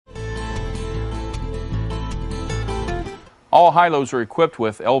All Hi-Los are equipped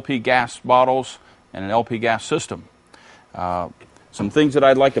with LP gas bottles and an LP gas system. Some things that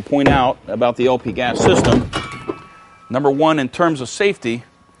I'd like to point out about the LP gas system. Number one, in terms of safety,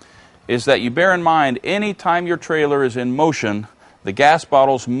 is that you bear in mind any time your trailer is in motion, the gas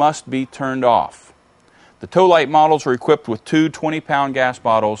bottles must be turned off. The tow light models are equipped with two 20-pound gas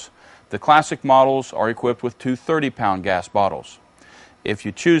bottles. The classic models are equipped with two 30-pound gas bottles. If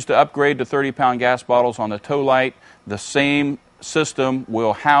you choose to upgrade to 30-pound gas bottles on the tow light, the same system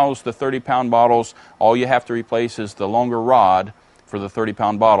will house the 30-pound bottles. All you have to replace is the longer rod for the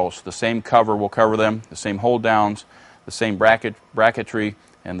 30-pound bottles. The same cover will cover them, the same hold downs, the same bracketry,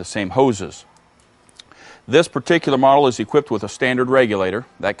 and the same hoses. This particular model is equipped with a standard regulator.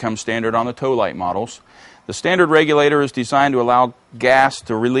 That comes standard on the tow light models. The standard regulator is designed to allow gas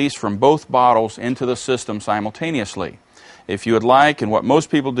to release from both bottles into the system simultaneously. If you would like, and what most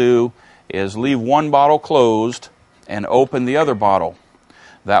people do, is leave one bottle closed and open the other bottle.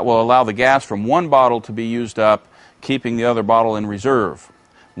 That will allow the gas from one bottle to be used up, keeping the other bottle in reserve.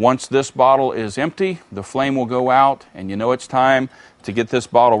 Once this bottle is empty, the flame will go out, and you know it's time to get this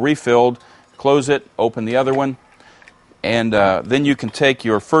bottle refilled. Close it, open the other one, and then you can take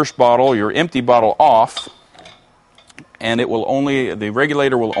your first bottle, your empty bottle, off, and the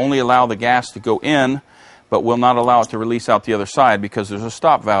regulator will only allow the gas to go in, but will not allow it to release out the other side because there's a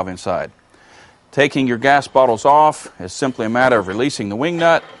stop valve inside. Taking your gas bottles off is simply a matter of releasing the wing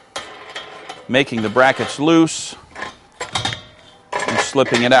nut, making the brackets loose, and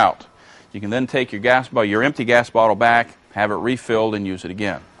slipping it out. You can then take your empty gas bottle back, have it refilled, and use it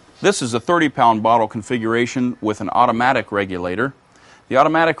again. This is a 30-pound bottle configuration with an automatic regulator. The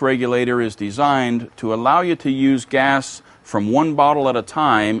automatic regulator is designed to allow you to use gas from one bottle at a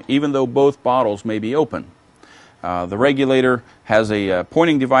time, even though both bottles may be open. The regulator has a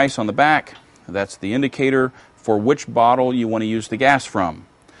pointing device on the back. That's the indicator for which bottle you want to use the gas from.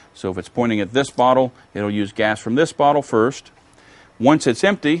 So if it's pointing at this bottle, it'll use gas from this bottle first. Once it's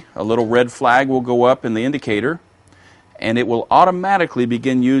empty, a little red flag will go up in the indicator, and it will automatically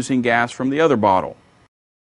begin using gas from the other bottle.